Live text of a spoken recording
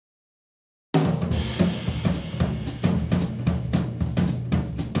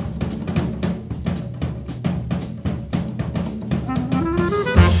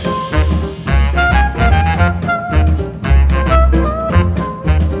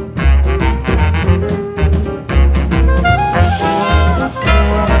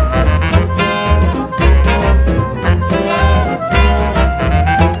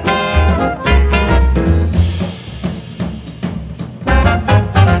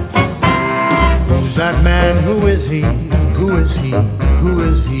Who's that man? Who is he? Who is he? Who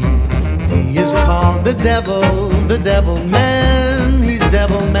is he? He is called the devil man. He's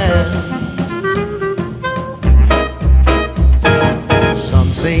devil man.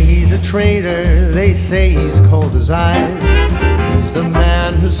 Some say he's a traitor, they say he's cold as ice. He's the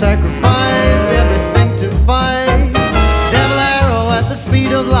man who sacrificed everything to fight. Devil arrow at the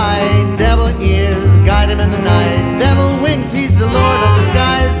speed of light. Devil ears guide him in the night. Devil wings, he's the lord of the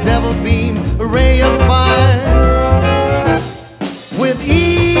skies. Devil beam, a ray of fire. With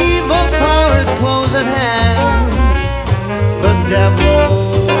evil powers close at hand, the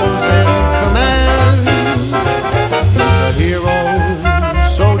devil's in command. He's a hero,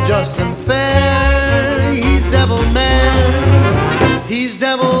 so just and fair. He's devil man. He's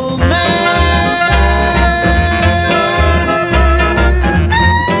devil man.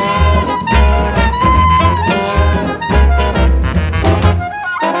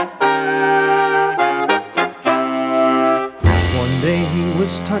 One day he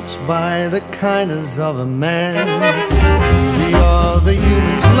was touched by the kindness of a man. The of the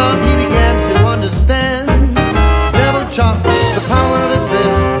human's love he began to understand. Devil chop, the power of his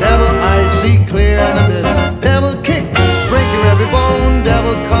fist. Devil eyes see clear in the mist. Devil kick, break your every bone.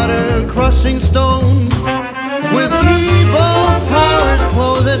 Devil cutter, crushing stones. With evil powers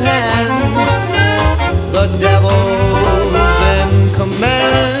close at hand, the devil's in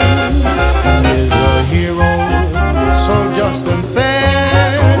command. He is a hero, so just and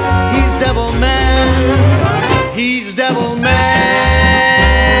fair. He's devil man. He's devil man.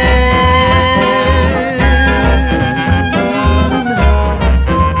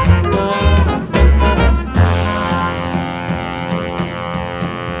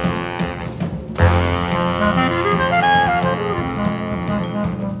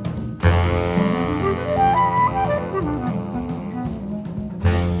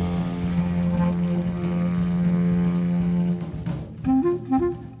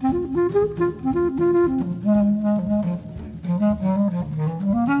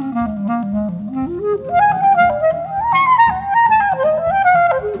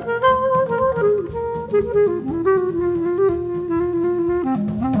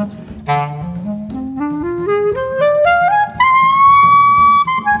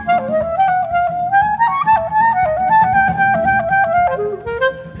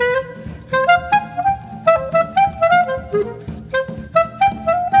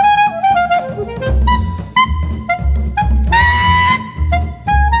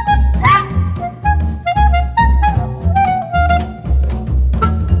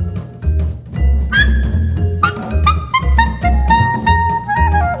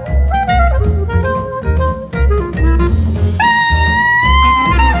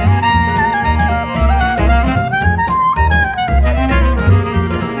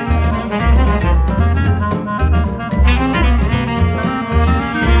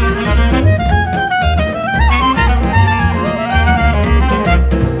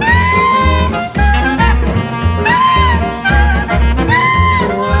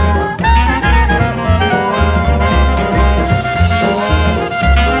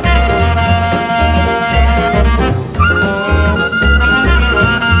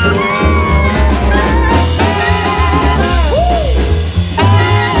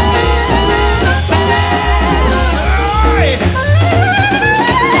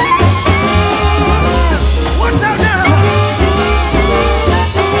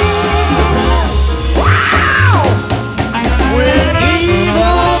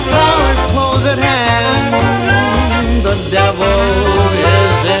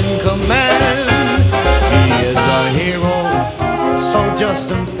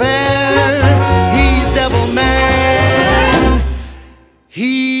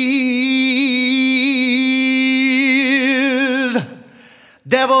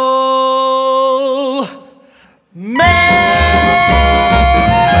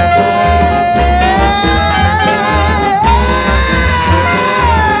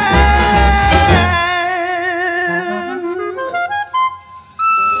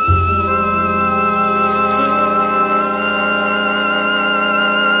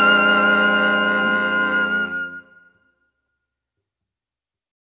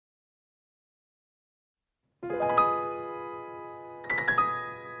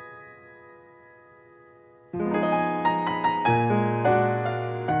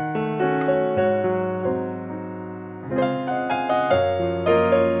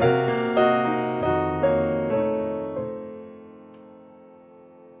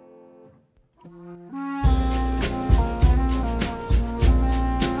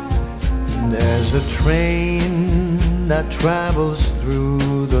 There's a train that travels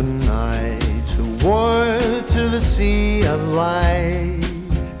through the night toward to the sea of light,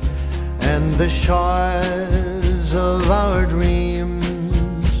 and the shards of our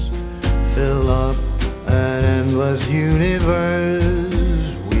dreams fill up an endless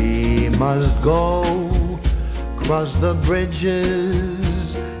universe. We must go cross the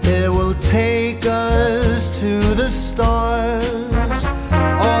bridges, it will take us to the stars.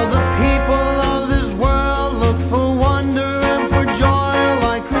 All the people of this world look for wonder and for joy,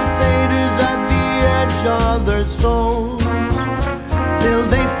 like crusaders at the edge of their souls. Till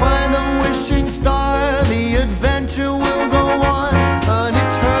they find the wishing star, the adventure will go on, an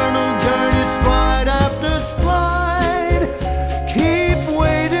eternal journey stride after stride. Keep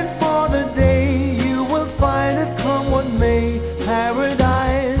waiting for the day you will find it, come what may.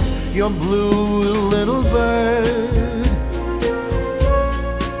 Paradise, your blue little bird.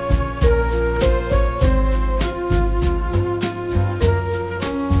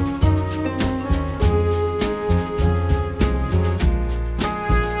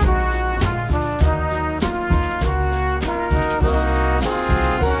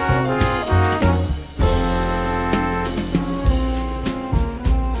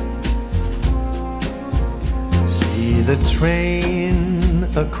 The train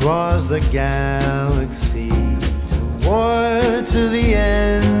across the galaxy, toward to the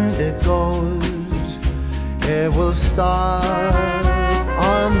end it goes. It will stop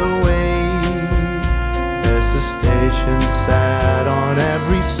on the way. There's a station set on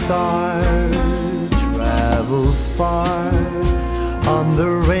every star. Travel far on the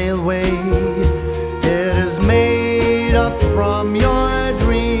railway. It is made up from your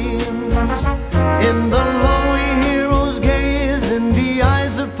dreams. In the lonely hero's gaze, in the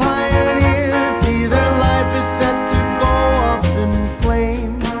eyes of pioneers, see their life is set to go up in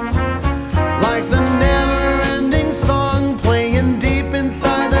flames. Like the never-ending song playing deep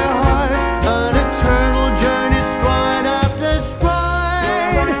inside their heart, an eternal journey stride after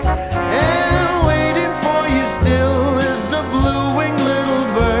stride. And waiting for you still is the blue-winged little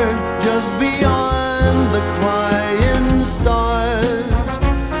bird just beyond the crying stars.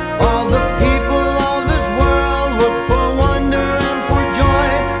 All the people of this world look for wonder and for joy,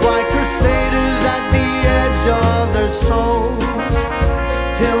 like crusaders at the edge of their souls.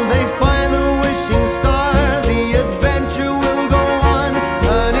 Till they find the wishing star, the adventure will go on,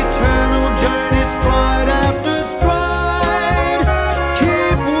 an eternal journey stride after stride.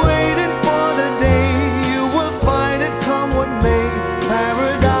 Keep waiting for the day you will find it, come what may.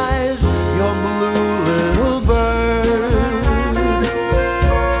 Paradise, your blue little bird.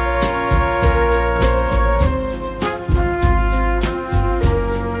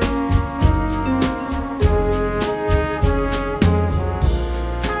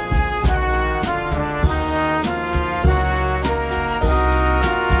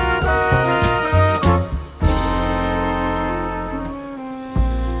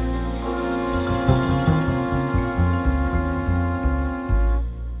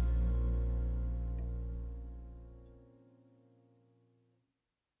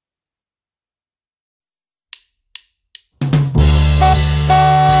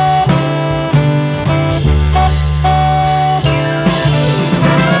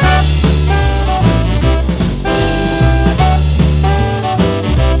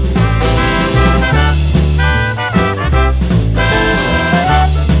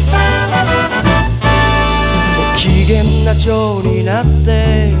蝶になっ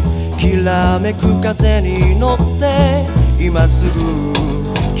てきらめく風に乗って今すぐ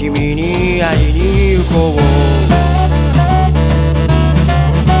君に会いに行こう。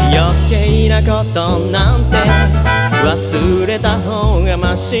余計なことなんて忘れた方が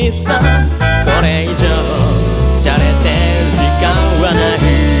マシさ。これ以上しゃれてる時間はない。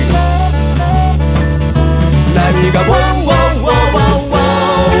何がウォンウォンウォンウォンウォ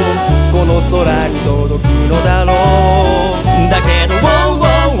ンこの空に届くのだろう。だけどウォンウォ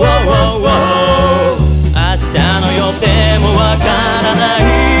ンウォンウォンウォン明日の予定もわからない。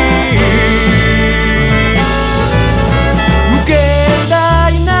無限大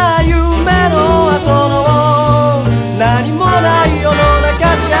な夢の後の何もない世の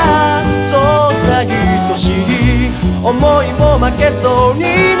中じゃそうさ愛し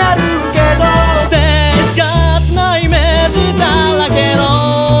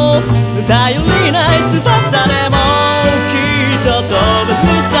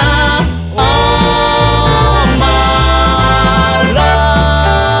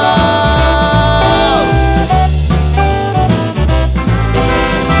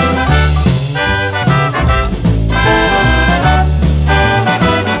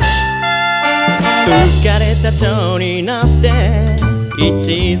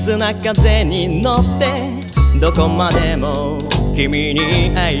一途な風に乗ってどこまでも君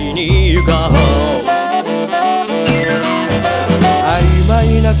に会いに行こう。曖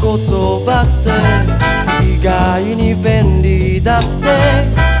昧な言葉って意外に便利だって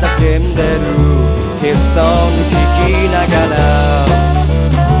叫んでる悲壮に聞きながら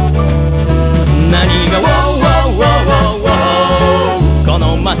何がウォーウォーウォーウォーこの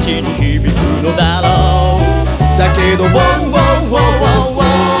街に響くのだろう。だけどウォーウォーウォーウォ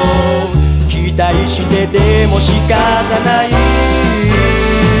ー期待してても仕方ない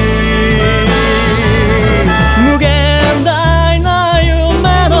無限大な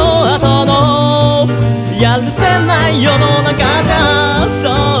夢の後のやるせない世の中じゃ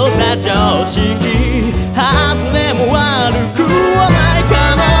そうさ常識外れも悪くはない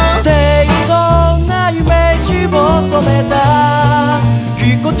かな。ステイそうなイメージを染めた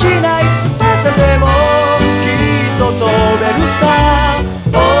ぎこちない翼でもきっと飛べるさ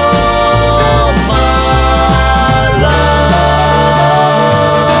Oh my love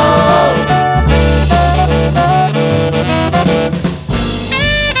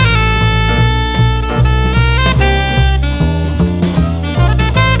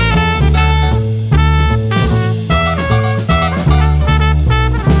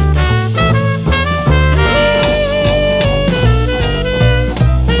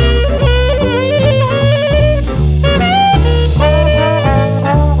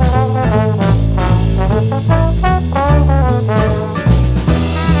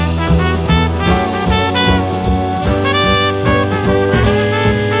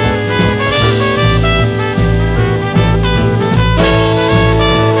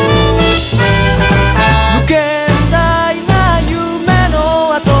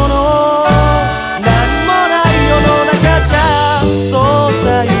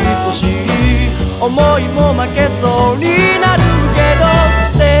思いも負けそうになるけど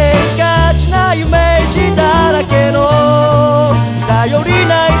ステージがちなイメージだらけの頼り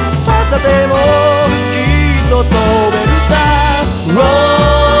ない翼でもきっと飛べるさ Oh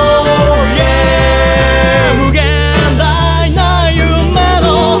yeah 無限大な夢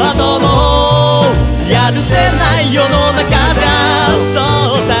の後のやるせない世の中じゃそ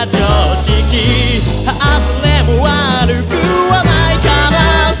うさ常識外れも悪くはないか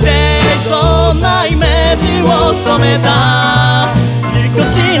らステージそんなイメージを染めたぎこ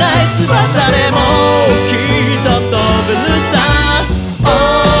ちない翼でもきっと飛べるさ Oh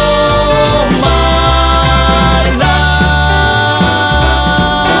my love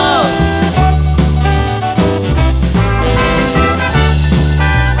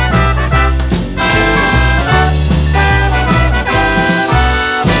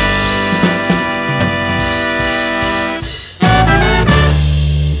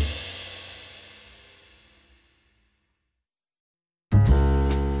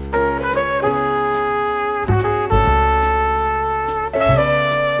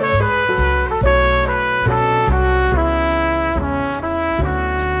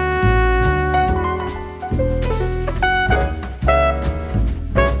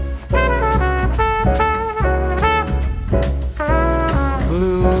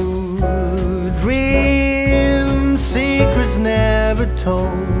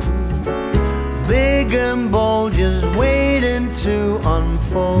Big and bold, just waiting to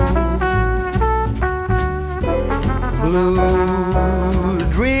unfold. Blue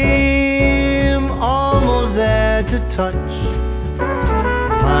dream, almost there to touch.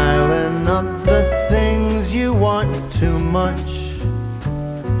 Piling up the things you want too much.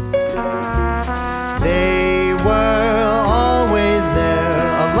 They were always there,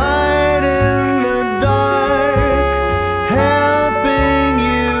 a light in the dark, helping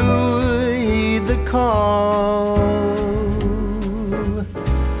you heed the call.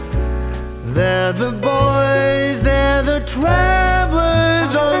 They're the boys, they're the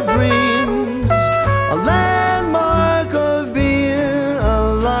travelers of dreams, a landmark of being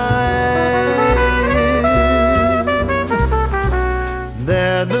alive.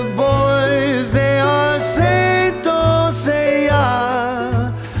 They're the boys, they are Seito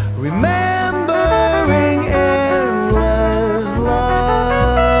Seiya, remembering endless love.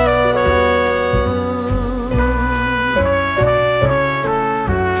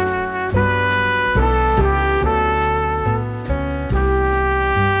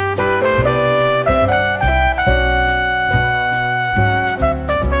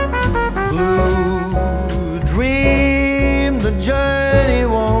 Blue dream, the journey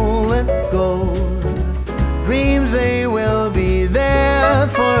won't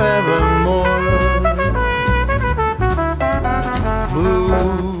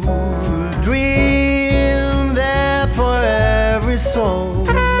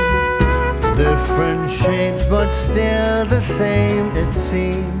different shapes, but still the same it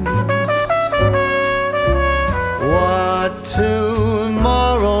seems. What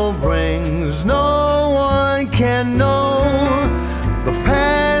tomorrow brings, no one can know. The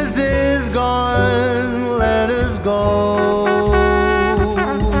past is gone, let us go.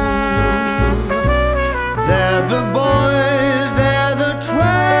 They're the boys, they're the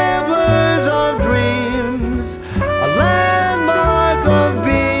travelers of dreams, a landmark of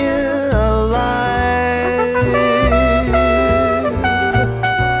being alive.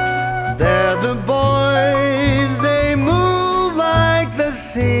 They're the boys, they move like the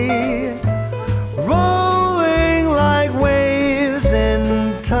sea, rolling like waves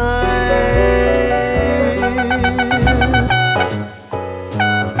in time.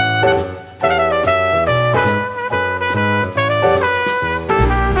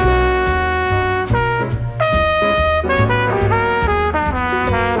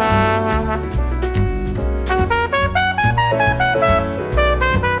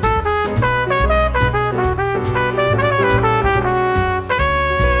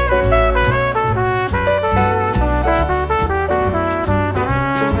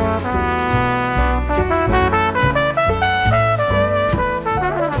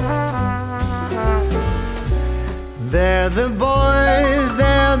 They're the boys,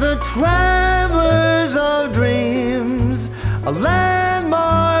 they're the travelers of dreams, a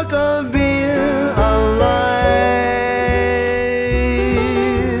landmark of being alive.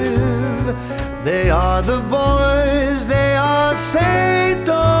 They are the boys, they are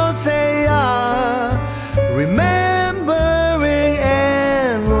Seito Seiya, remembering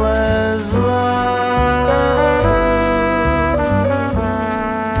endless love.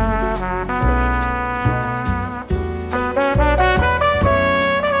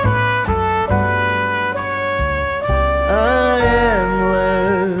 An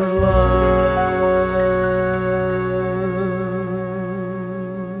endless love.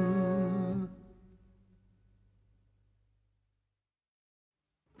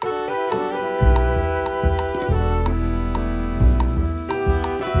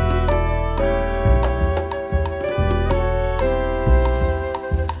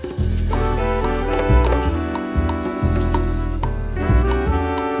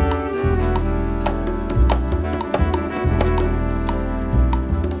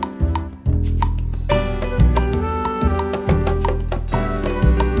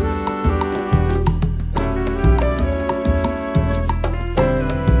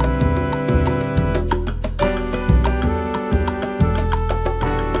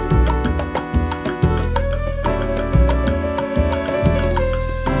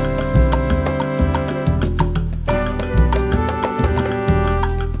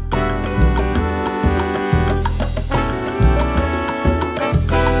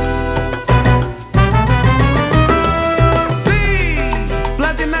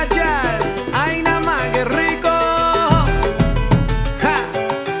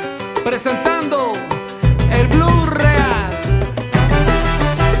 Presentando el blues real.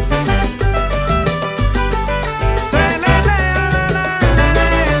 Se le lea la la,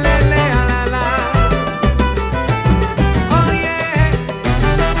 le lea la la. Oh yeah.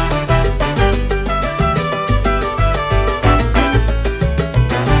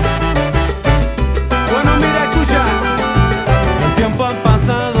 Bueno, mira, escucha. El tiempo ha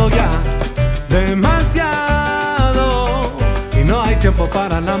pasado ya demasiado y no hay tiempo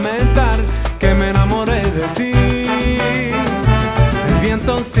para lamentar que me enamoré de ti. El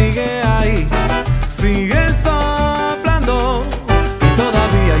viento sigue ahí, sigue soplando y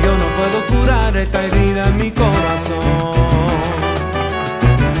todavía yo no puedo curar esta herida en mi corazón.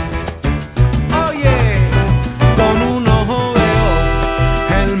 Oye, con un ojo veo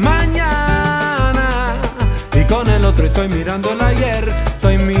el mañana y con el otro estoy mirando el ayer,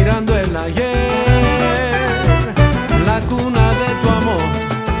 estoy mirando el ayer, la cuna de tu amor.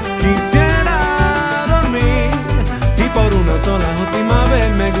 Quisiera dormir y por una sola última vez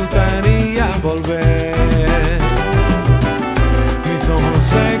me gustaría volver. Mis ojos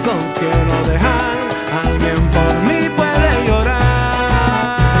secos quiero dejar, alguien por mí puede llorar.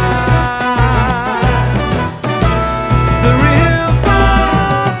 The real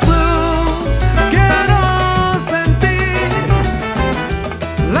blues, quiero sentir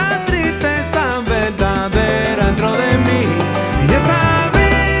la tristeza verdadera dentro de mí y esa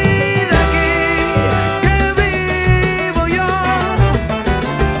vida aquí que vivo yo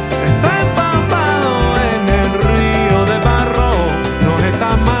está empapado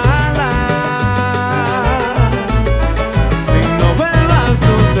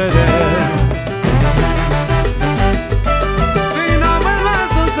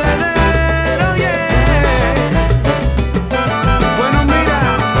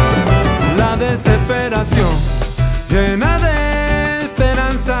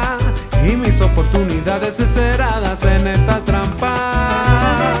verdades encerradas en esta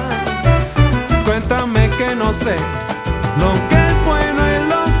trampa. Cuéntame que no sé lo que es bueno y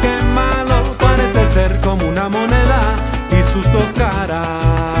lo que es malo. Parece ser como una moneda y sus dos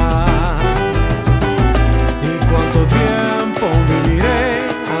caras. ¿Y cuánto tiempo viviré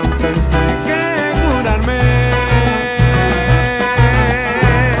antes de que curarme?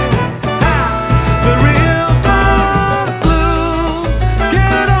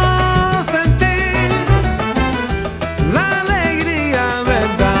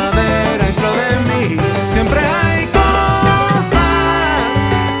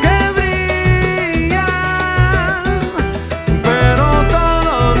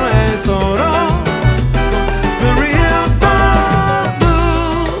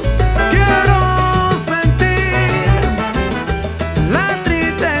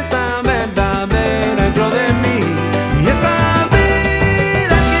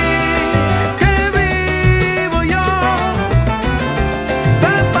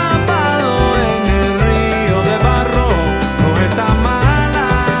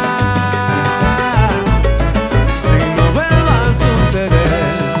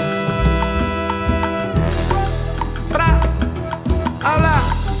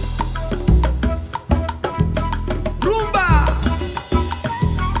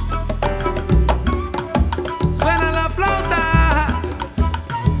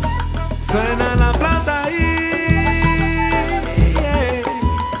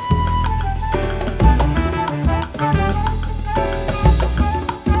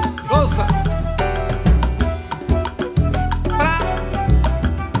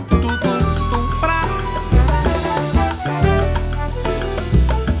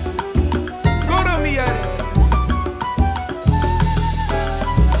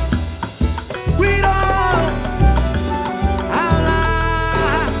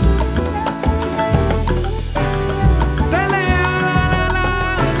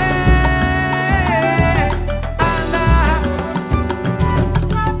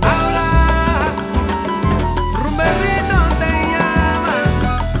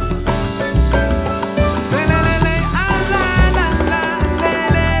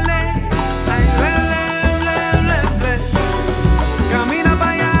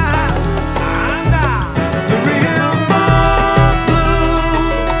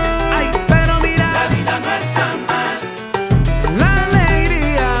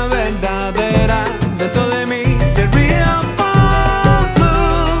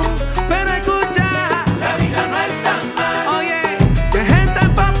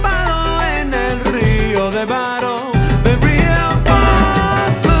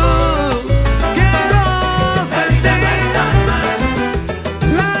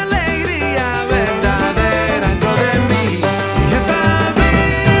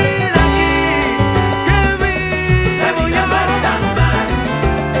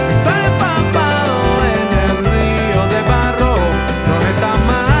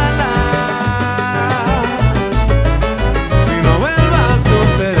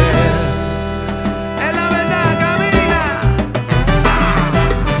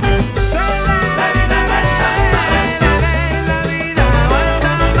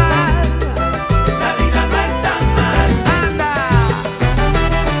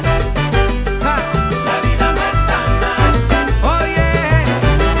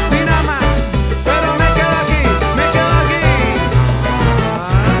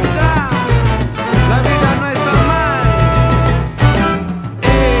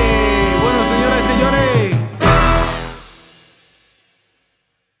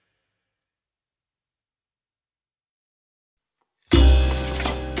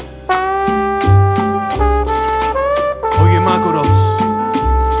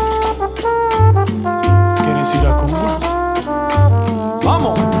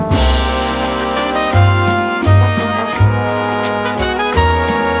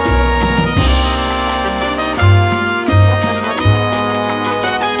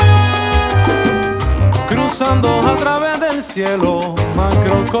 A través del cielo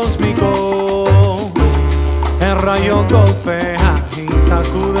macrocósmico, el rayo golpea y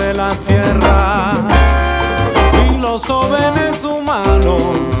sacude la tierra, y los jóvenes humanos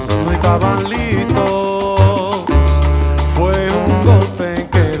no estaban listos. Fue un golpe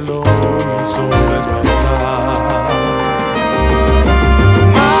que lo hizo despertar.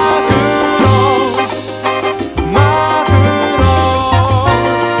 Macross,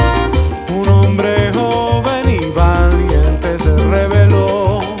 un hombre joven y valiente se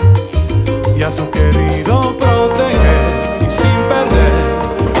reveló y a su querido proteger, y sin perder,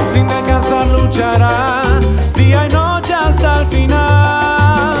 sin descansar luchará día y noche hasta el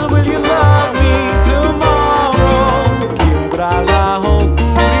final. Will you love me too?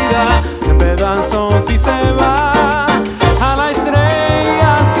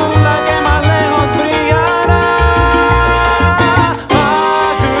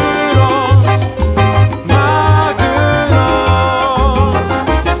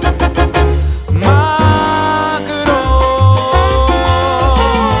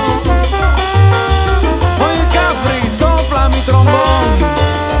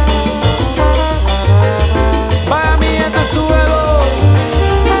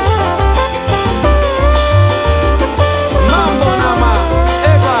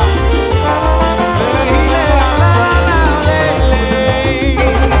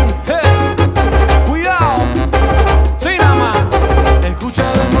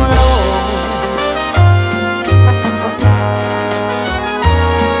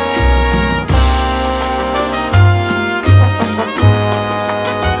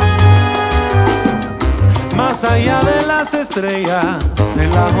 estrellas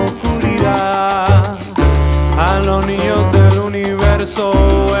en la oscuridad. A los niños del universo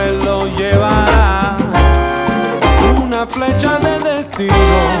Él los llevará. Una flecha de destino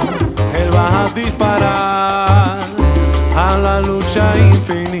Él va a disparar a la lucha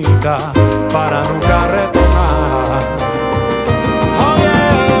infinita para nunca retornar. Oye,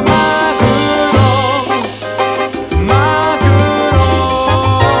 Macross,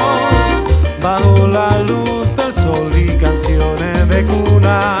 bajo la luz del sol y canciones de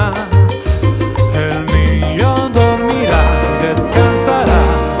cuna, el niño dormirá y descansará,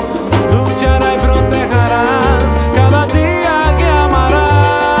 luchará y protegerás cada día que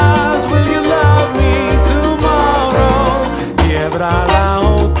amarás. Will you love me tomorrow? Quiebra la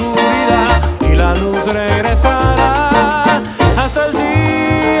oscuridad y la luz regresará hasta el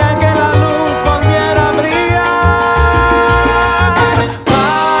día en que la luz volviera a brillar.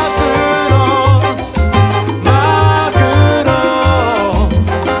 Macross, Macross,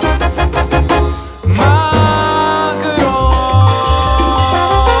 Macross.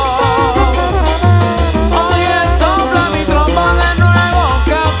 Oye, sopla mi trombón de nuevo,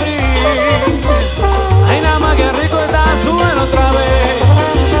 Capri. Ay, nada más que rico está, súbelo otra vez.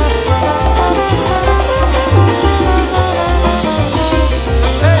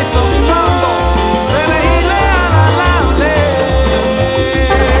 Eso, mi mambo, se le gile a la lable.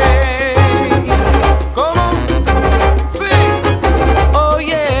 ¿Cómo? Sí,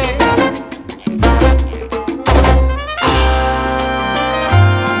 oye.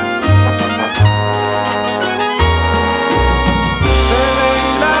 Se le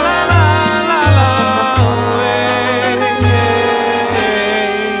la la la la la,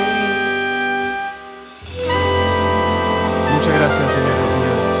 Muchas gracias, señores y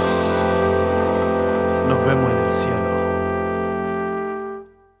señores. Nos vemos en el cielo.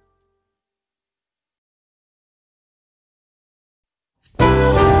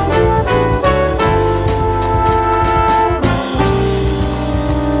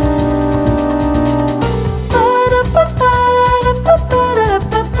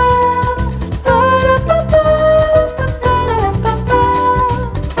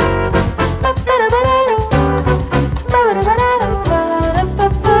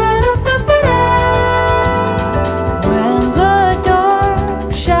 When the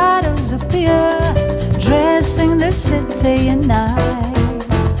dark shadows appear, dressing the city at night,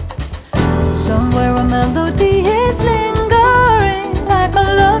 somewhere a melody is lingering, like a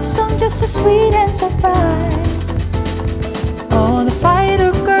love song just as sweet and so bright. Oh, the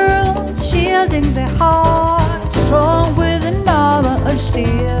fighter girls shielding their hearts, strong with an armor of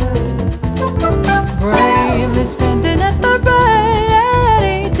steel, bravely standing at the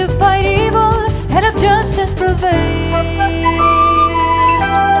ready to fight evil and have justice prevail.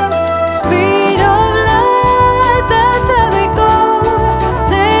 Speed of light, that's how they go.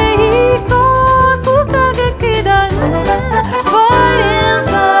 Teikoku, Kagekidan, fight and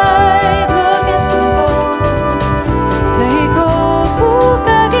fight, look at them go. Teikoku,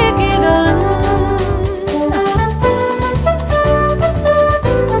 Kagekidan.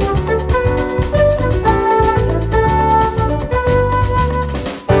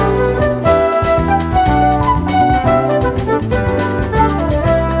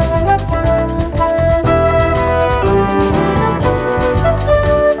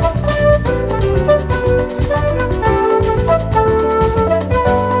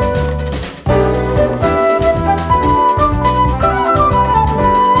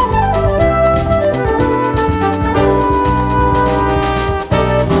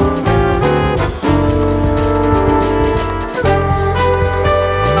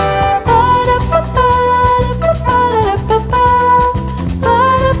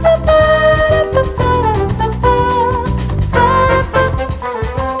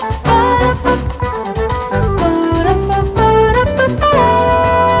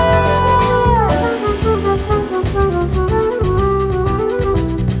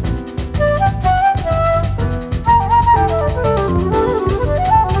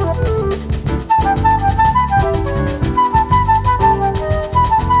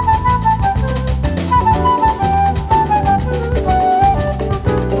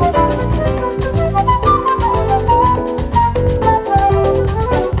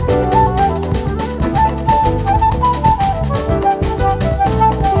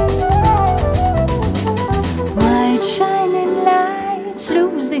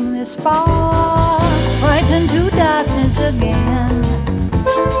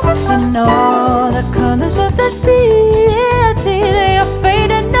 colors of the city, they are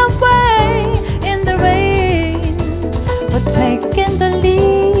fading away in the rain, but taking the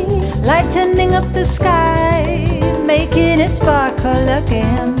lead, lightening up the sky, making it sparkle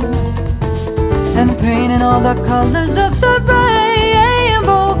again, and painting all the colors of the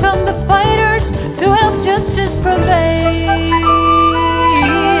rainbow. Come the fighters to help justice prevail.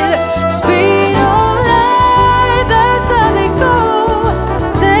 Speed of light, that's how they go.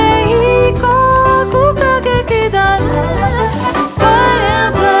 Teikoku, Kagekidan. Fight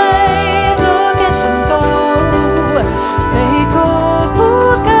and flight, look at them go. Teikoku,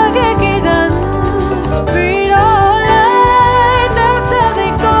 Kagekidan. Speed of light, that's how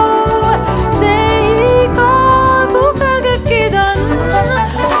they go. Teikoku, Kagekidan.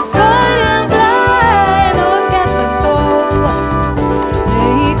 Fight and flight, look at them go.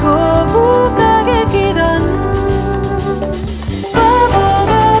 Teikoku, Kagekidan.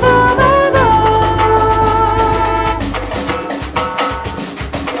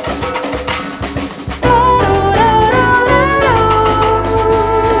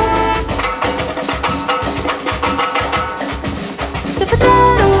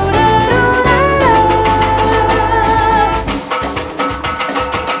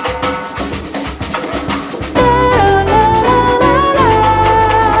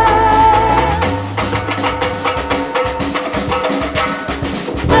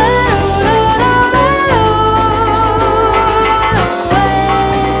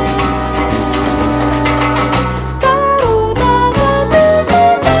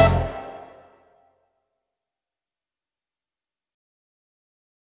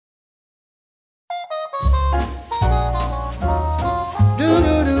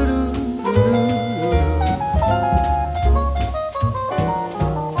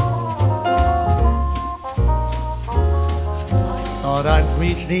 Thought I'd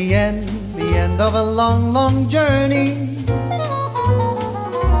reach the end of a long, long journey,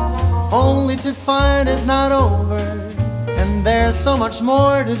 only to find it's not over, and there's so much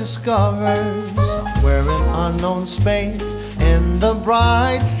more to discover. Somewhere in unknown space, in the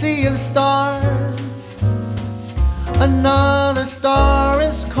bright sea of stars, another star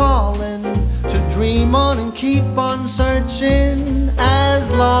is calling to dream on and keep on searching.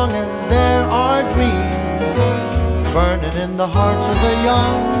 As long as there are dreams burning in the hearts of the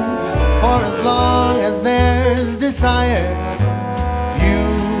young, for as long as there's desire, you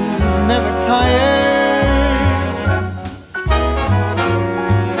never tire.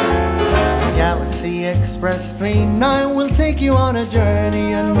 Galaxy Express 39 will take you on a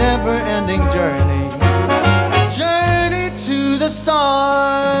journey, a never-ending journey, journey to the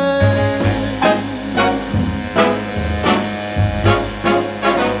stars.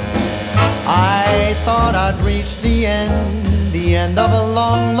 I thought I'd reach the end of a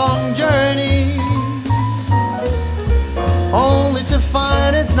long, long journey, only to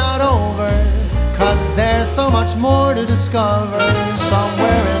find it's not over, 'cause there's so much more to discover.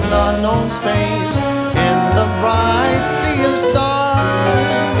 Somewhere in the unknown space, in the bright sea of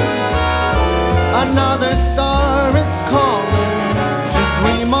stars, another star is calling to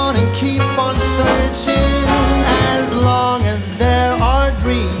dream on and keep on searching. As long as there are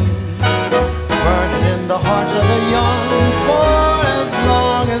dreams burning in the hearts of the young, for as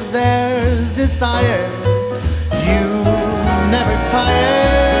long as there's desire, you never tire.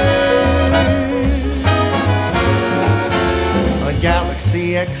 A Galaxy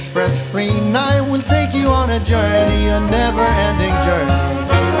Express 39 will take you on a journey, a never-ending journey,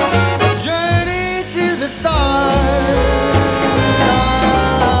 a journey to the stars.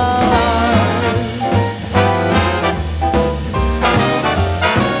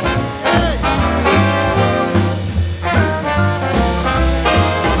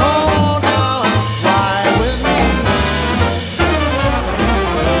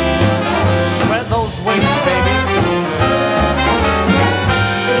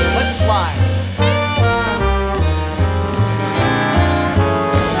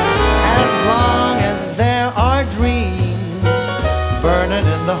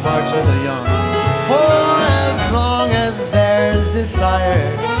 Of the young, for as long as there's desire,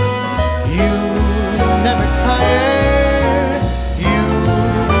 you never tire, you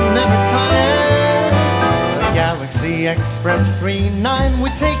never tire. The Galaxy Express 39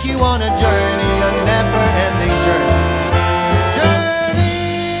 would take you on a journey, a never-ending journey, journey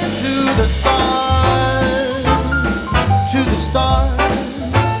to the stars, to the stars.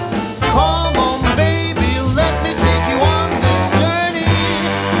 Come on, baby, let me take you on this journey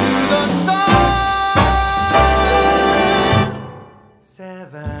to the stars.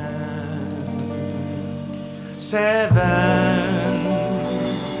 Seven.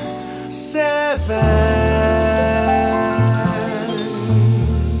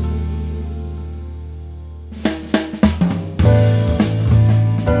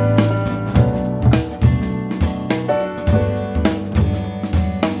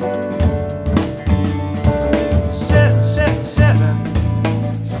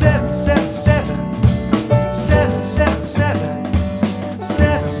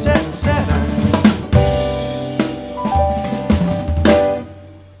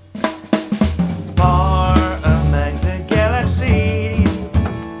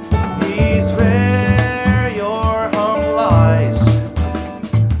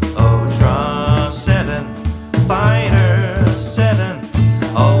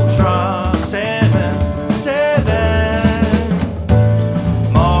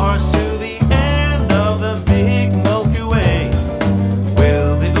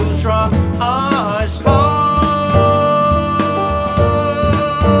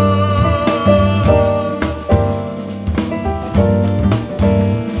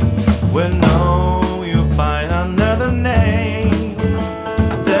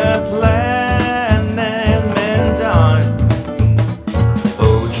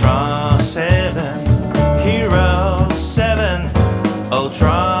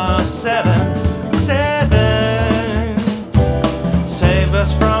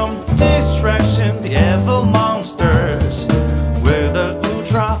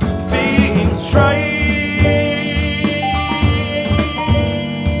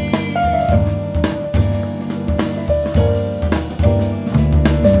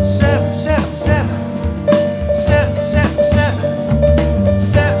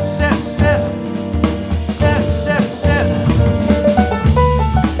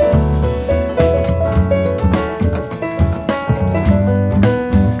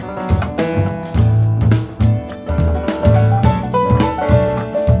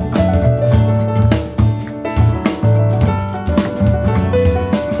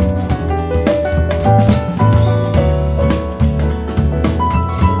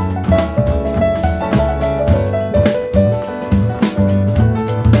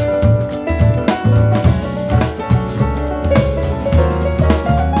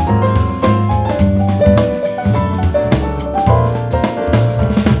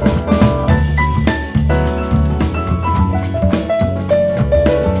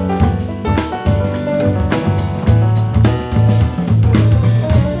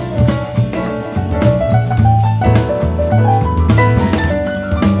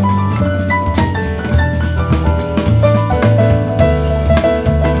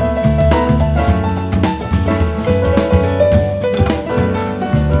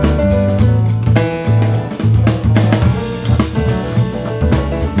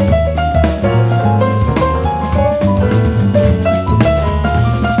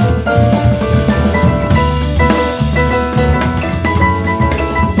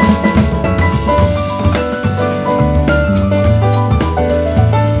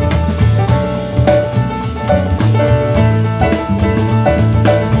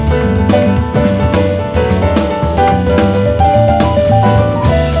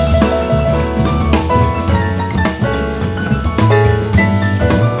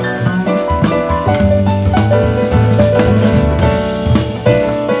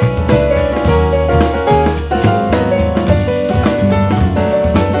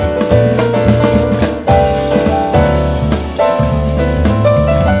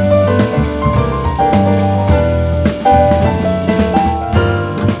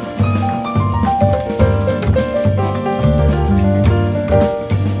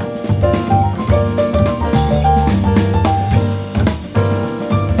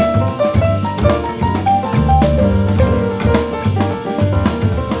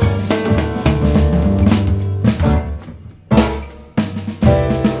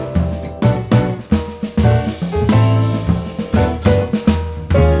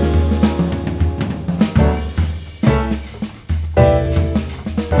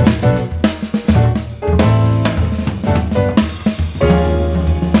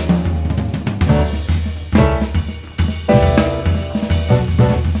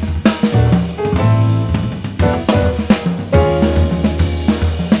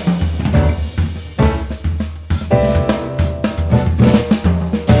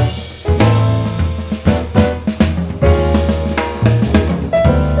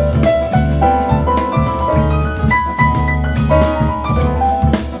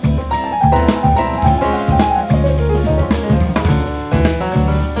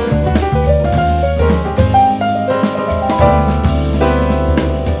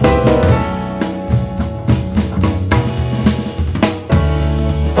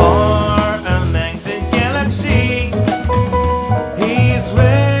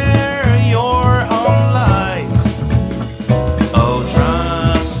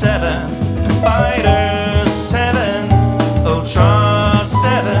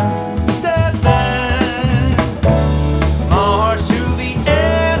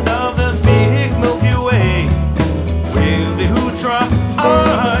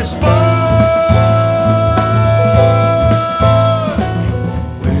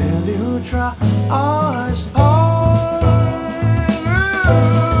 try us hard?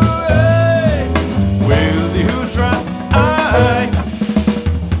 Will you try?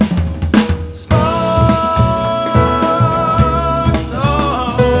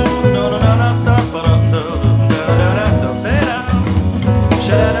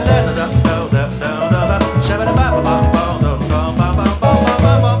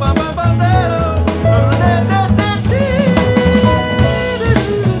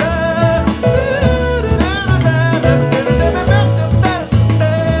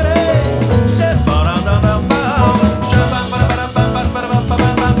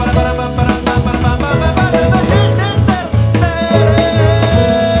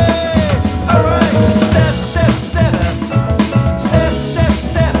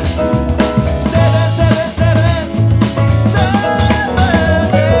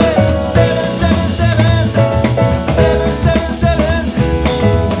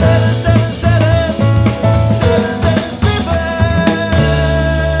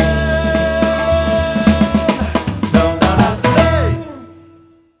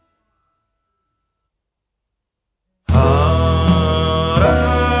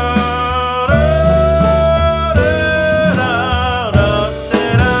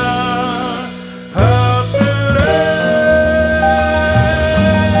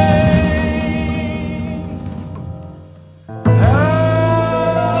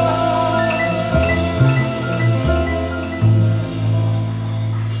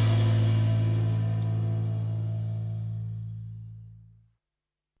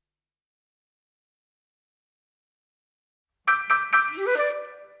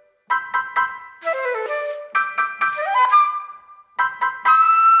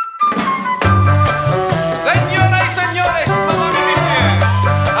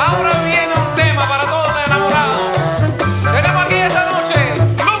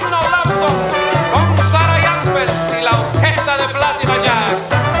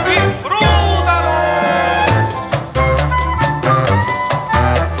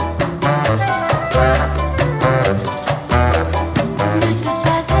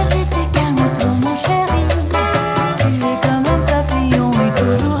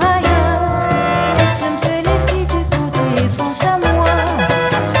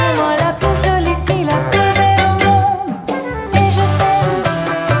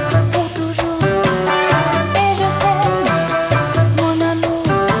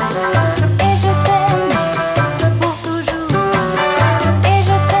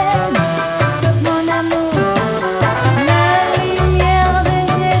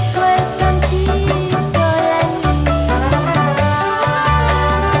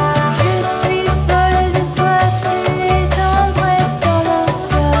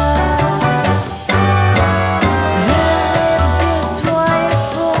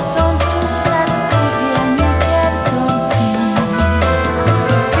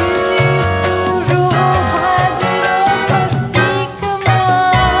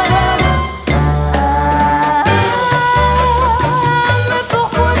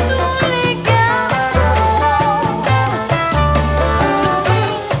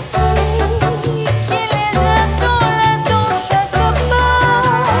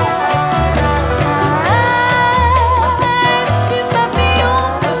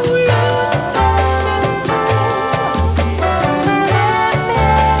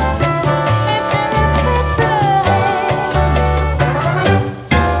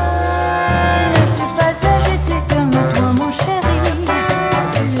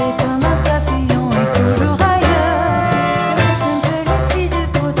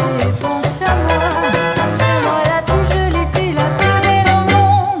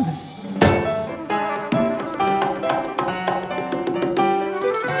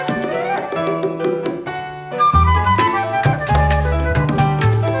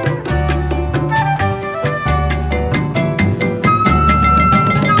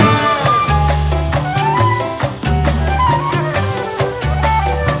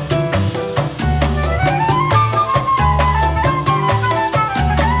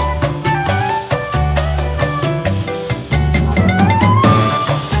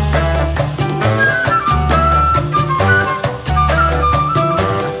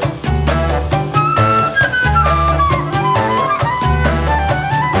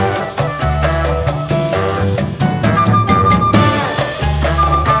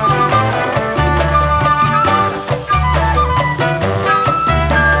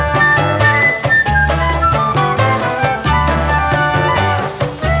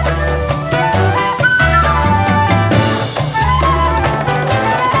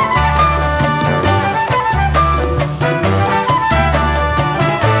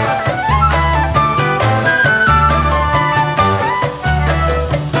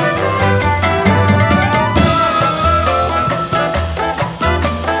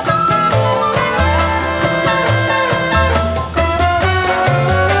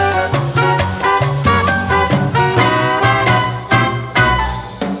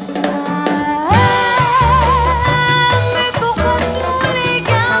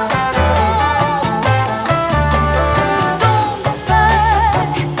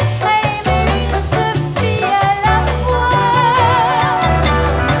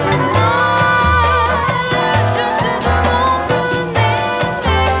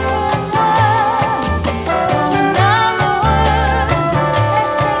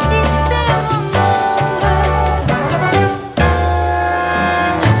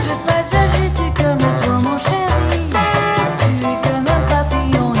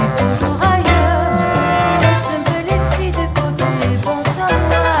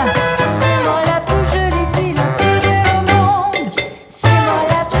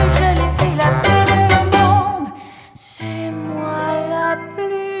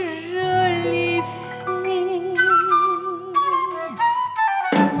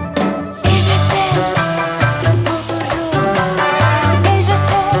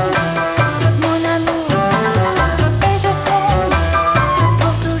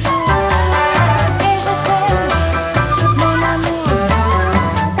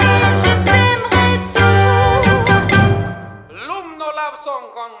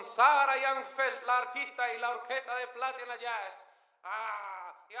 orquesta de Platinum Jazz.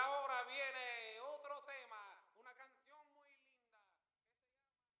 Y ahora viene otro tema, una canción muy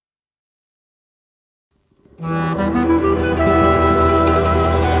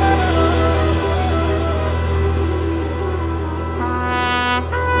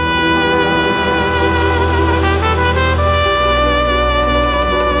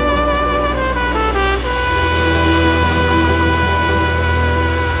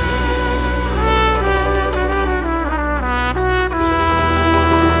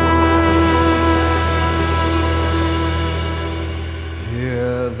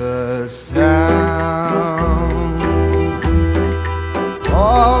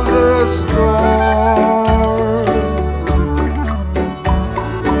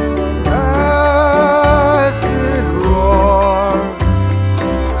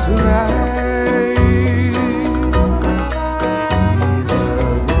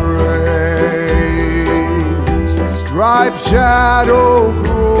shadow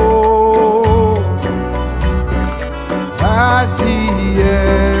grow as he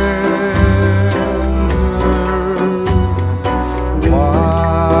enters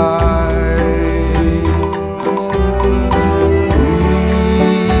wide.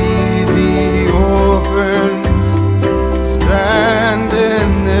 We, the orphans,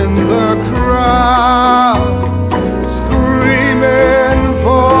 standing in the crowd, screaming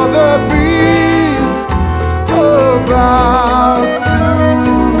for the beast about to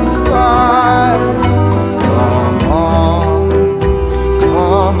fight. Come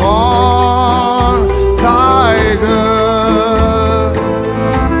on, tiger.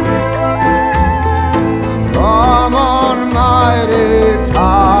 Come on, mighty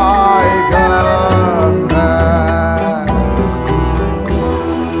tiger man.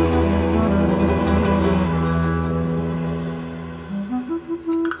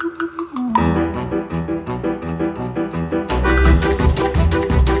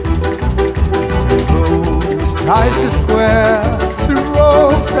 Ties to square, the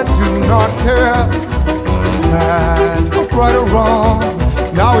ropes that do not care. And right or wrong,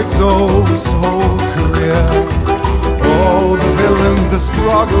 now it's so clear. Oh, the villain, the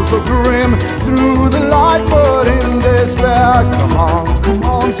struggle so grim, through the light but in despair. Come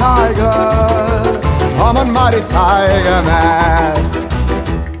on, tiger. Come on, mighty tiger mask.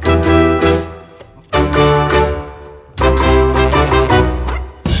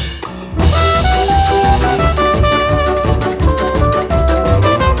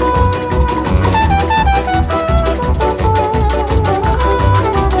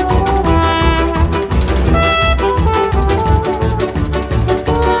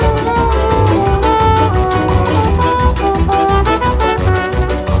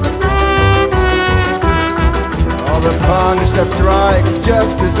 That strikes,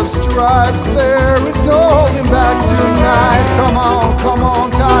 justice of stripes, there is no holding back tonight. Come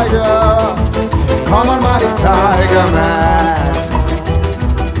on, tiger. Come on, mighty tiger mask.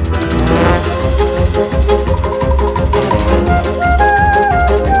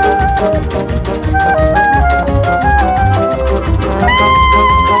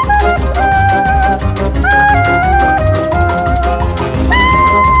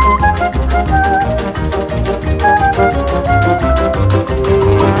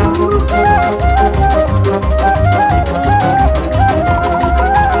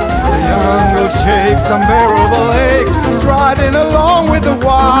 Shakes unbearable aches, striding along with the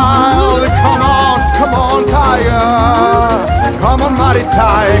wild. Come on, tiger. Come on, mighty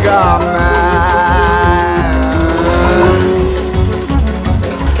tiger man.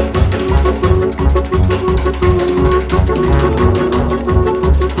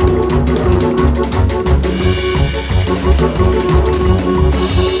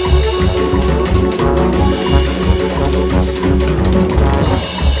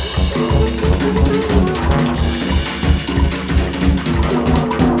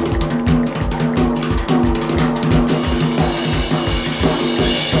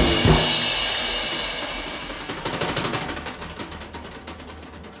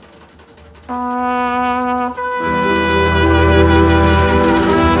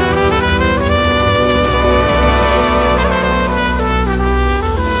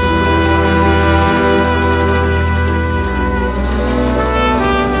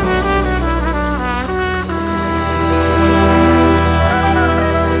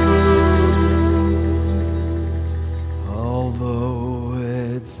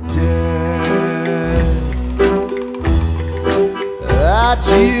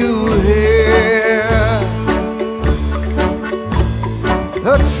 You hear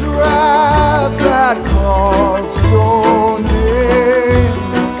a trap that calls your name.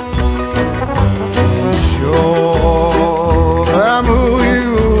 Show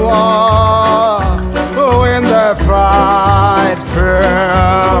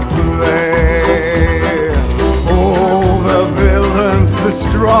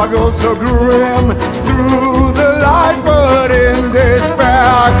so grim through the light, but in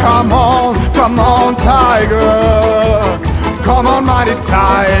despair. Come on, tiger. Come on, mighty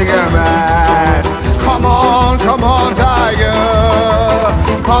tiger mask. Come on, tiger.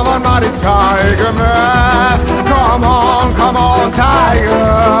 Come on, mighty tiger mask. Come on,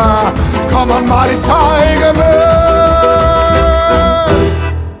 tiger. Come on, mighty tiger mask.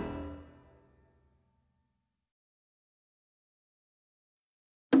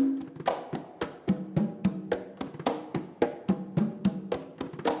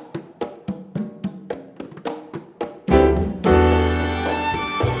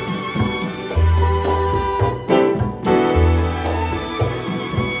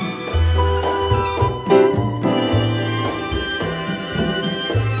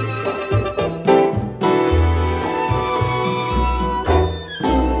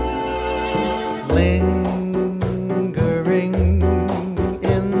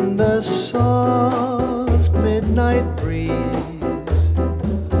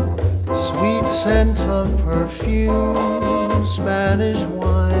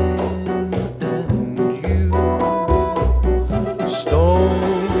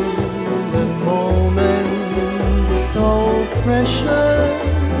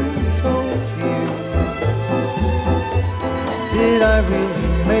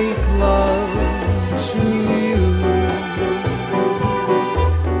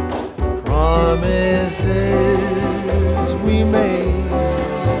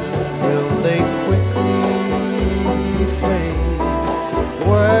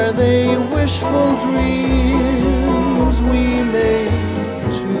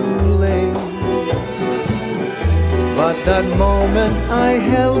 That moment I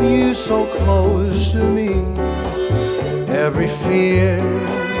held you so close to me, every fear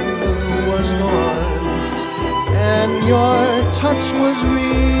was gone, and your touch was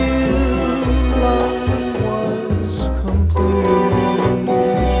real, love was complete.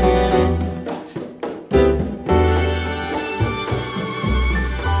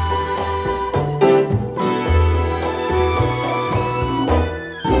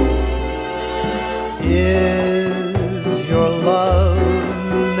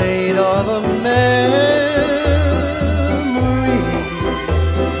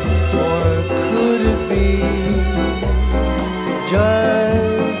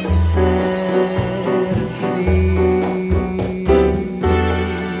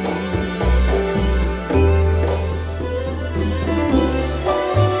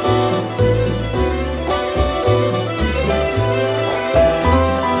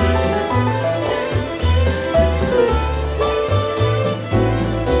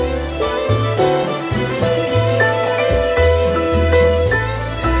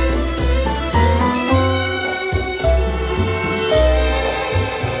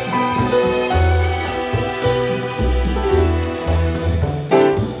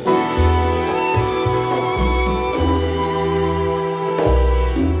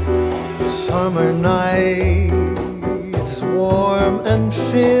 Summer nights warm and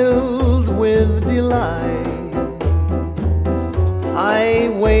filled with delight, I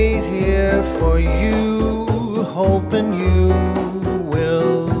wait here for you, hoping you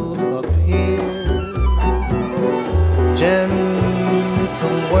will appear.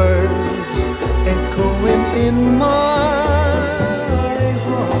 Gentle words echoing in my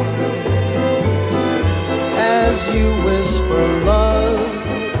heart as you whisper love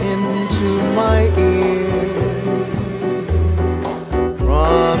into my ear.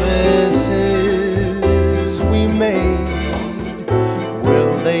 Promises we made,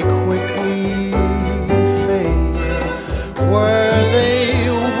 will they quickly fade? Were they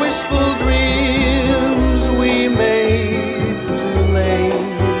wishful dreams we made too late?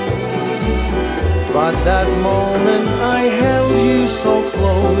 But that moment I held you so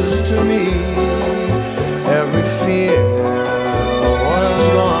close to me, every fear was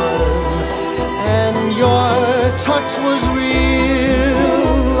gone, and your touch was real,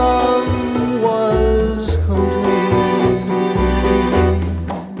 love was complete.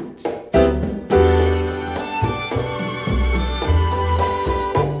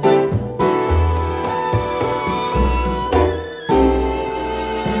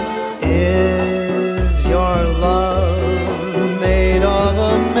 Is your love made of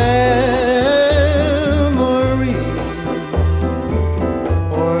a memory?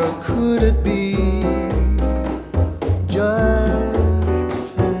 Or could it be just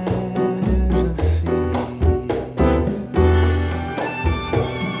fantasy?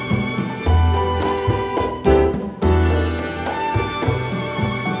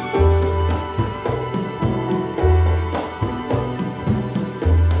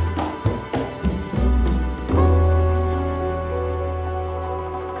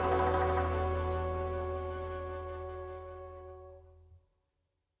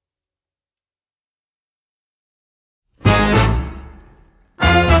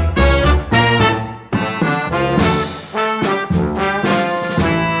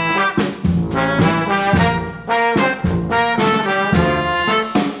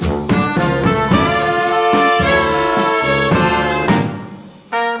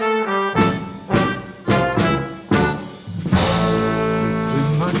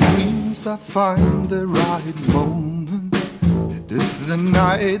 find the right moment. It is the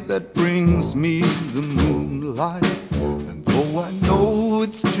night that brings me the moonlight. And though I know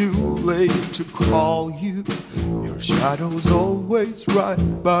it's too late to call you, your shadow's always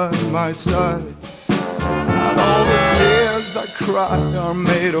right by my side. And all the tears I cry are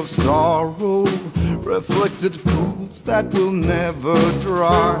made of sorrow, reflected pools that will never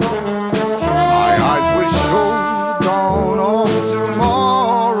dry. My eyes will show the dawn of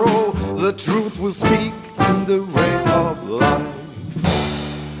tomorrow. The truth will speak in the ray of light.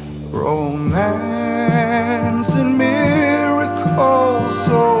 Romance and miracles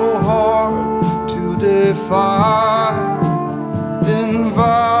so hard to defy. Invited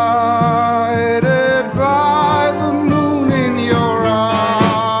by the moon in your eyes.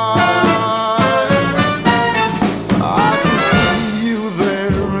 I can see you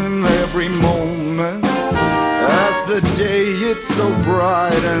there in every moment. As the day it's so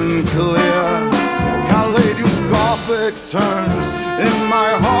bright and clear, kaleidoscopic turns in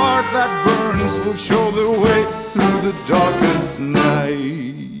my heart that burns will show the way through the darkest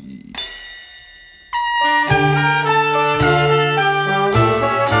night.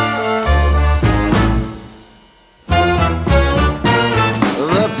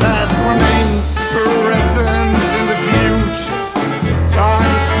 The past remains present in the future.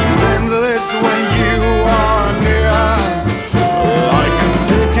 Time seems endless when you are near. Like a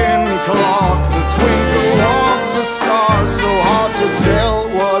ticking clock, the twinkle of the stars, so hard to tell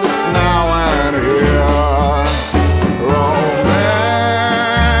what is now and here. Romance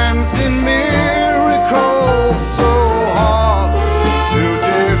in miracles so hard to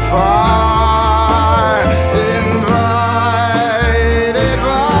defy. Invited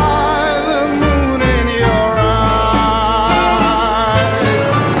by the moon in your eyes.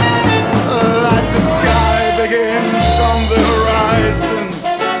 Like the sky begins on the horizon,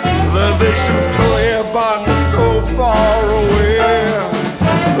 the vision's clear but so far away.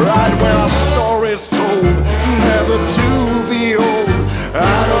 Right where our story's told, never to be old.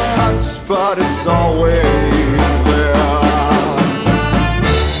 Out of touch, but it's always there.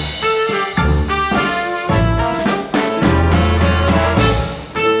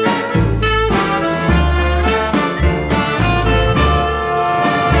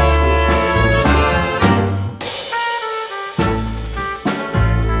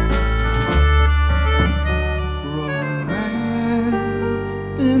 Romance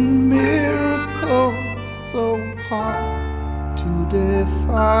in miracles so hard to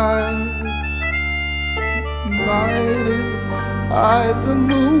defy. Invited by the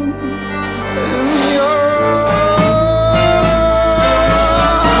moon in your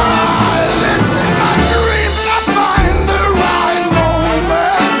eyes. It's in my dreams I find the right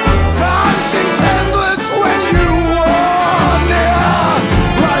moment. Time seems endless when you are near.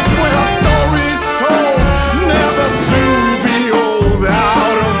 Like when a story's told, never to be old.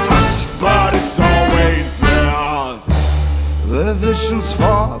 Out of touch, but it's always there. The vision's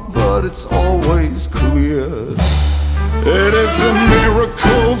far, but it's always clear. It is the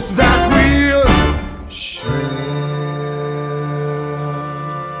miracles that we share.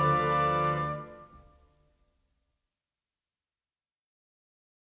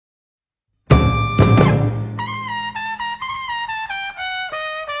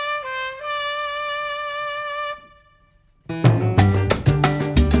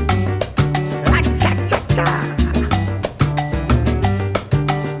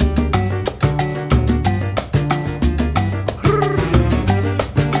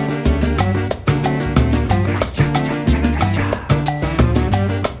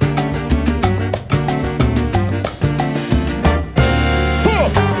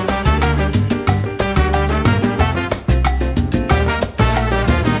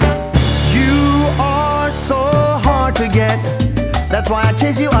 That's why I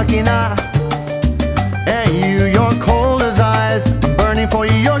chase you, Akina. And you, your cold as ice, I'm burning for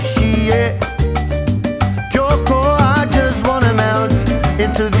you, Yoshi, yeah. Kyoko, I just wanna melt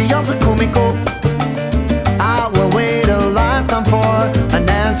into the arms of Kumiko. I will wait a lifetime for an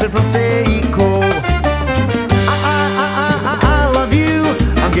answer from Seiko. I love you,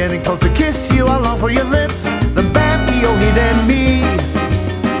 I'm getting close to kiss you, I long for your lips. The bam, yo, he and me.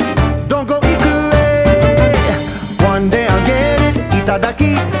 Don't go Ikue. One day I'll get it,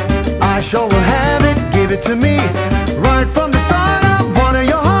 itadaki. I sure will have it, give it to me. Right from the start, I wanted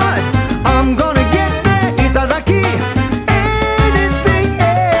your heart. I'm gonna get there, itadaki. Anything,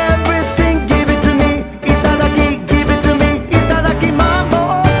 everything, give it to me. Itadaki, give it to me. Itadaki, mambo.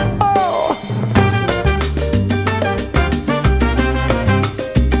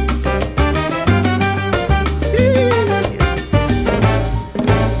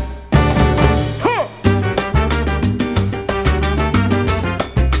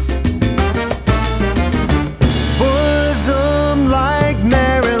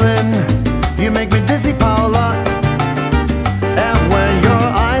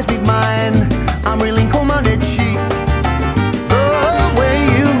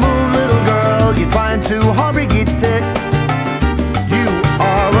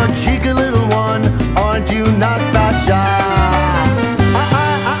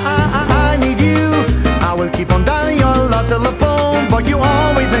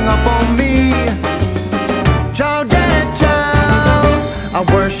 giving up on me. Ciao, Dad, ciao. I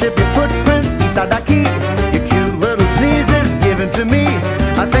worship your footprints, itadaki. Your cute little sneezes given to me.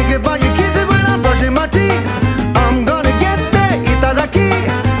 I think about your kisses when I'm brushing my teeth. I'm gonna get there, itadaki.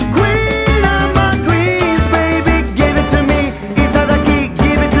 Queen of my dreams, baby, give it to me. Itadaki,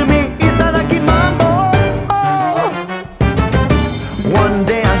 give it to me. Itadaki, mambo. Oh. One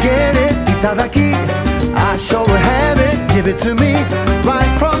day I'll get it, itadaki. I sure will have it, give it to me.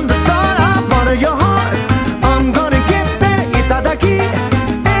 Right from the start, I butter your heart. I'm gonna get there, itadaki.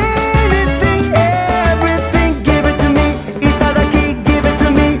 Anything, everything, give it to me. Itadaki, give it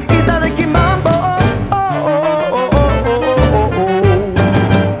to me. Itadaki, mambo. Oh, oh, oh, oh, oh, oh, oh,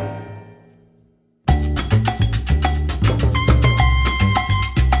 oh.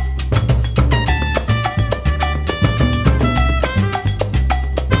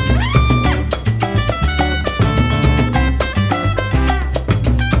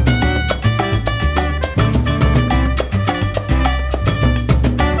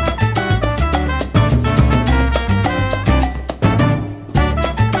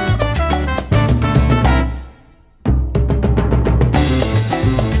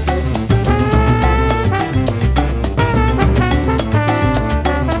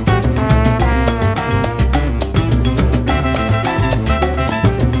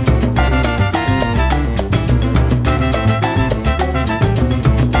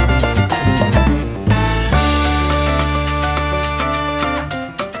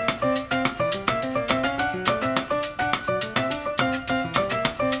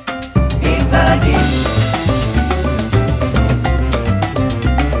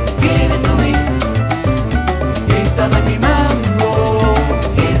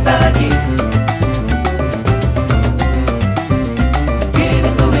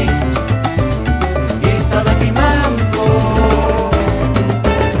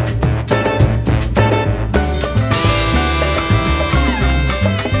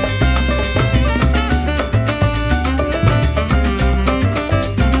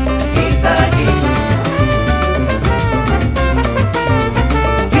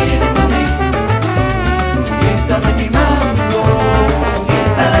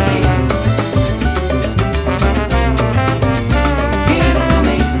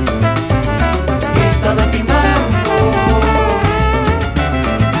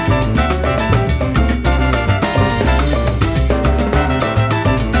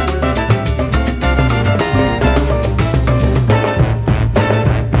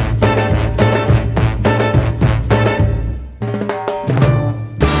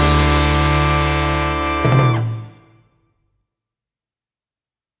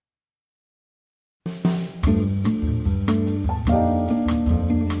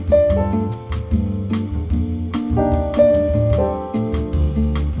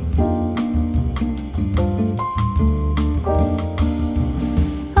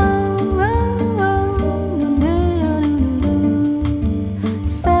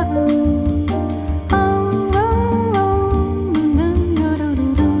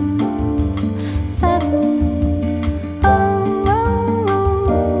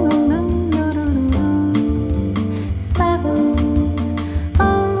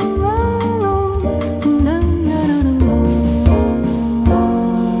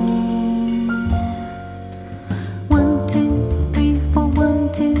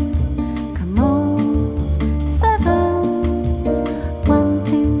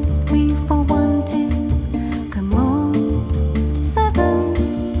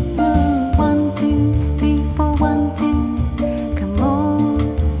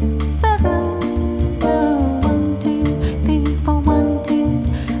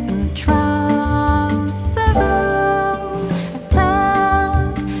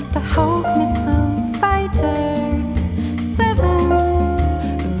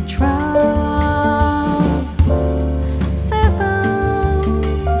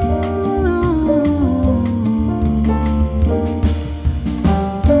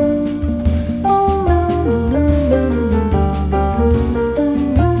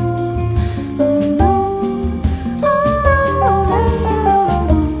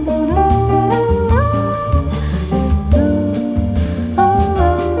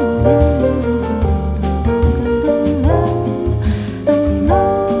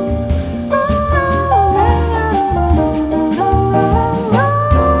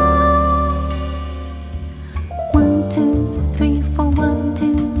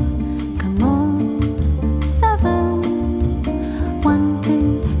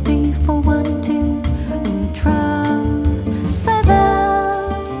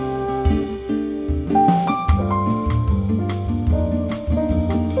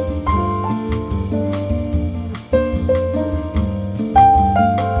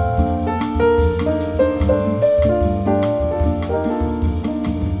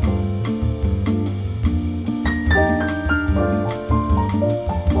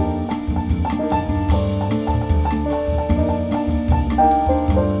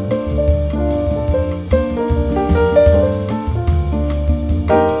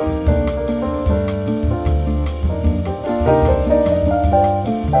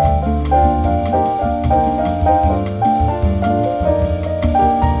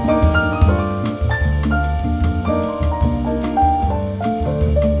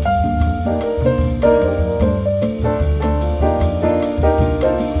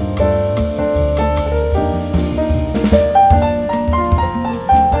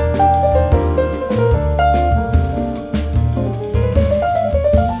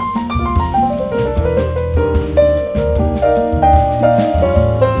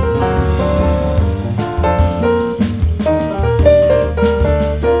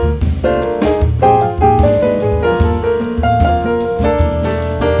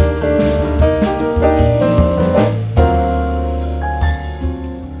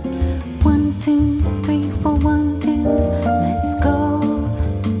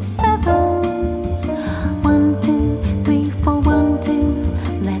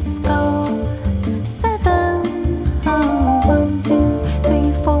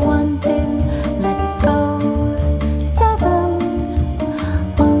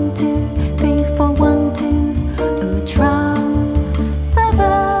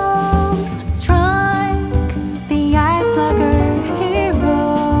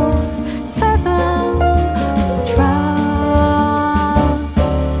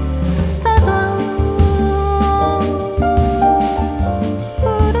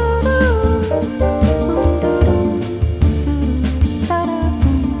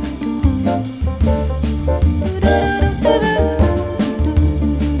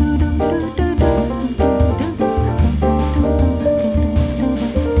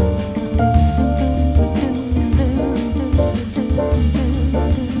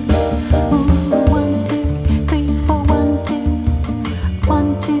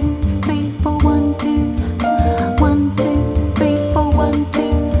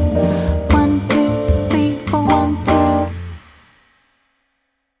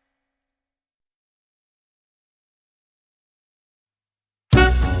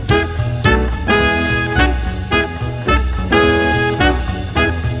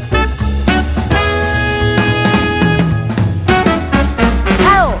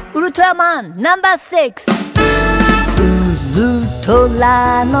 Ultraman No.6 ウルト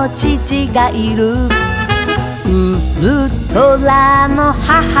ラの父がいるウルトラの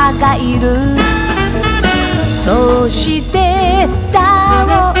母がいるそしてタ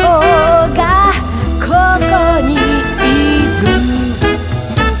ロがここにいる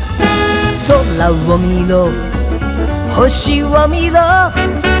空を見ろ星を見ろ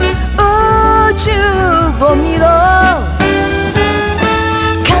宇宙を見ろ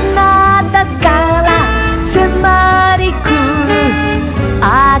彼方から迫り来る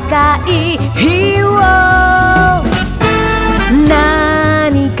赤い火を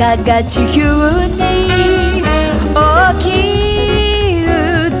何かが地球に起きる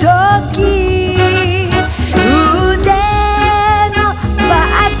とき腕のバ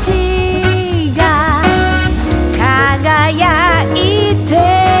チが輝いて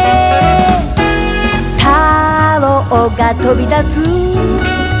太郎が飛び立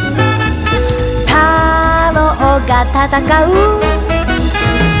つ太郎が戦う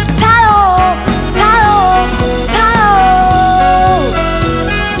太郎太郎太郎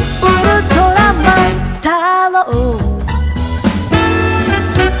ウルトラマン太郎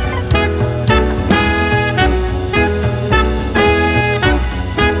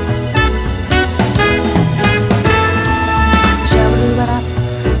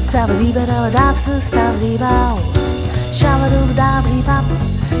サブリバラはダフススタブリバーシャワルブダブリバ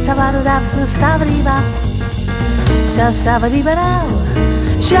サバルダフスタブリバサバリバラ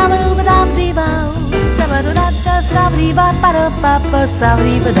シャワルブダブリバサバルダッタスタブリバパラパパサブ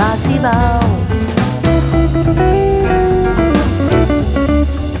リバダシバ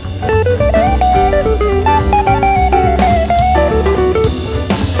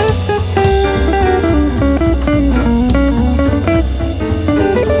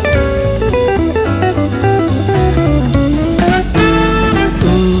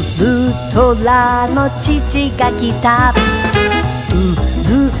ウルトラの父が来たウ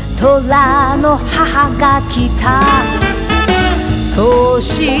ルトラの母が来たそ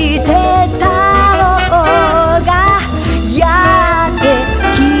して太郎がやって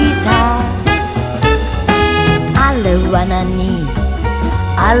きたあれは何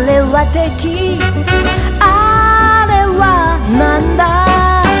あれは敵あれはなんだ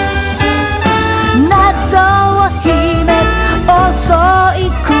謎を秘め襲い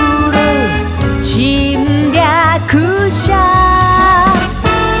来る侵略者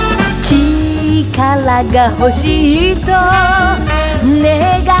力が欲しいと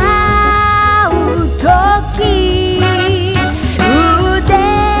願うとき腕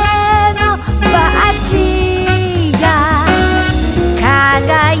のバチが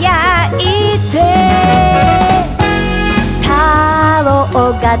輝いて太郎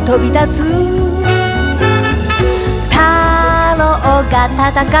が飛び立つ太郎が戦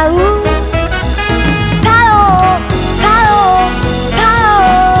う太郎太郎太郎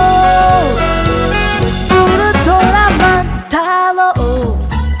ウルトラマン太郎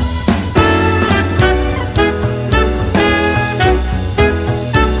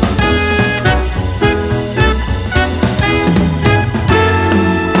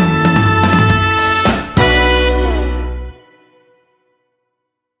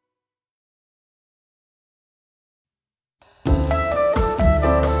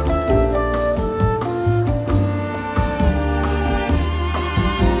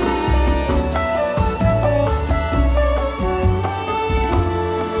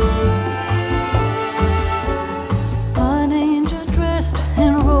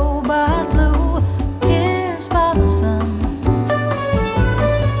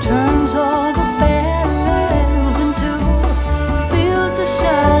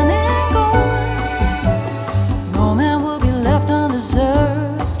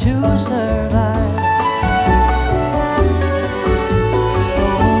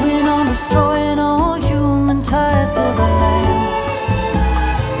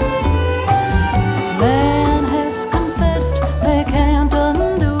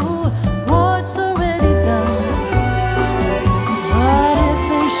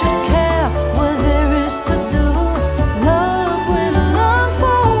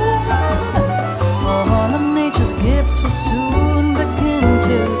Gifts will soon begin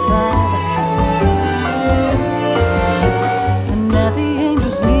to thrive.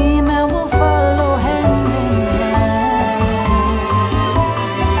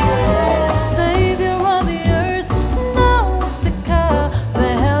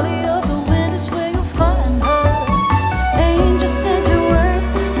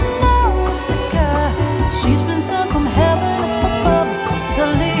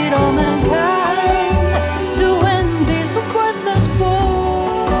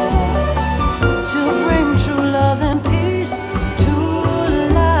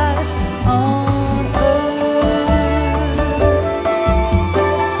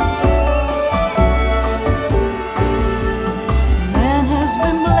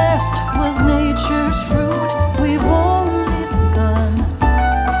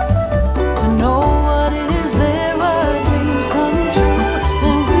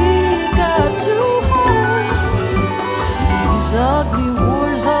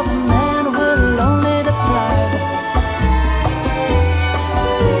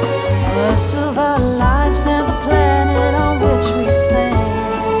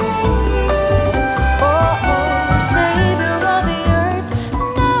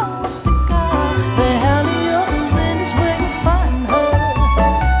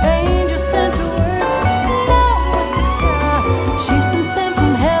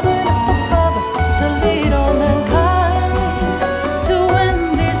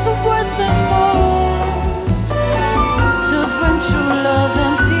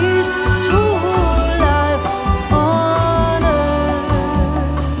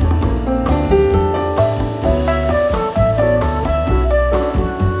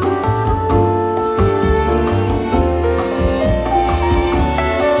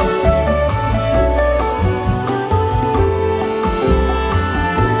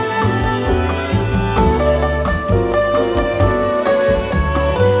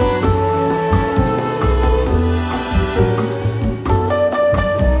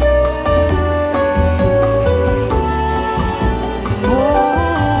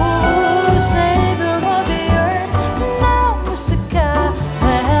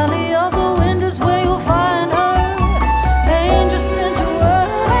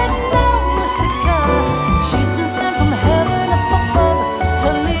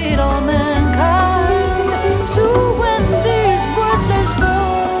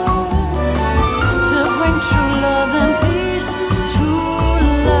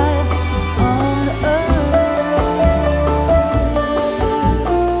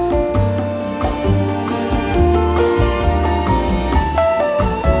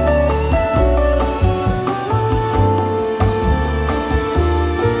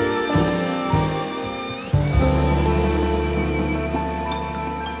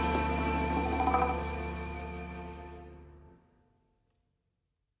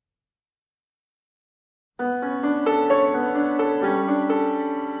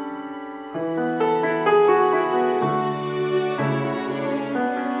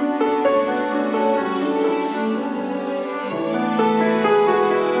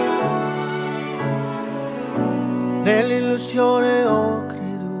 Nell'illusione ho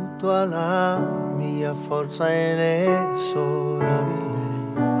creduto alla mia forza inesorabile.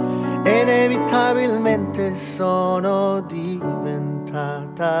 Inevitabilmente sono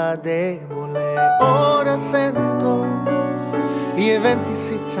diventata debole. Ora sento gli eventi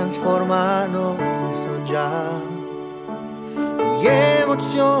si trasformano, e so già le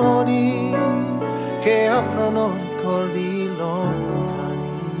emozioni che aprono ricordi lontani.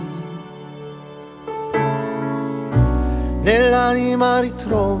 Nell'anima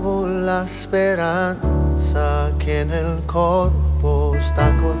ritrovo la speranza che nel corpo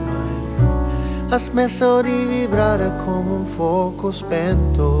stanco ormai ha smesso di vibrare come un fuoco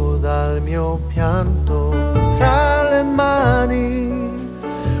spento dal mio pianto. Tra le mani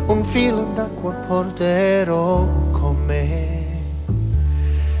un filo d'acqua porterò con me.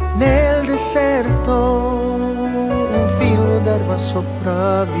 Nel deserto un filo d'erba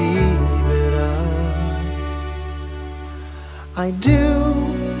sopravviverà. I do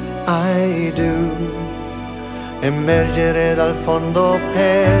emergere dal fondo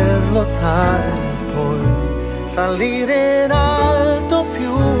per lottare, poi salire in alto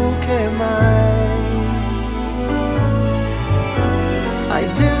più che mai. I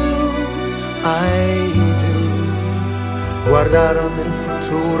do guardare nel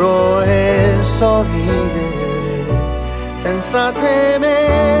futuro e sorridere senza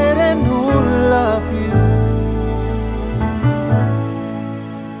temere nulla più.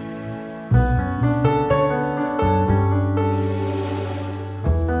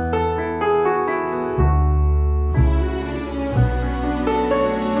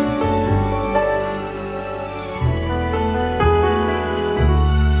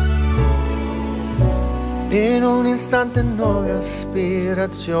 In un istante nuove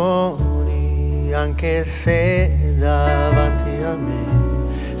aspirazioni, anche se davanti a me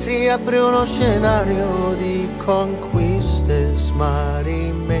si apre uno scenario di conquiste e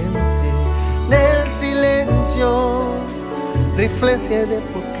smarrimenti. Nel silenzio riflessi ed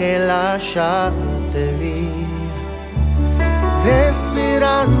epoche lasciate via.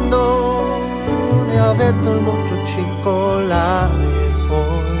 Respirando ne avverto il mondo circolare e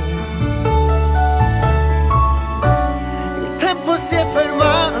poi si è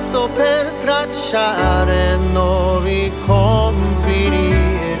fermato per tracciare nuovi confini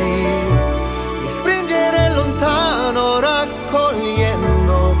e di spingere lontano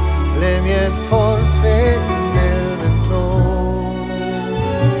raccogliendo le mie forze nel vento.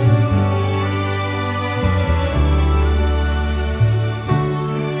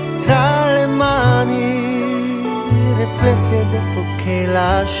 Tra le mani riflessi ed epoche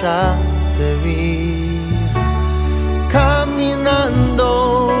lasciate via. Camminando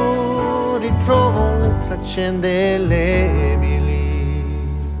ritrovo le tracce indelebili.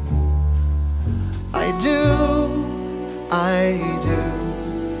 I do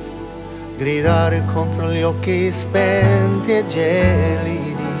gridare contro gli occhi spenti e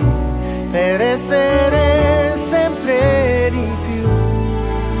gelidi per essere sempre di più.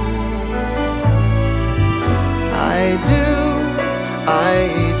 I do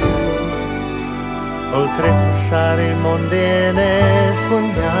oltrepassare il mondo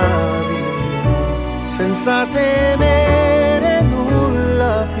inespugnabile senza temere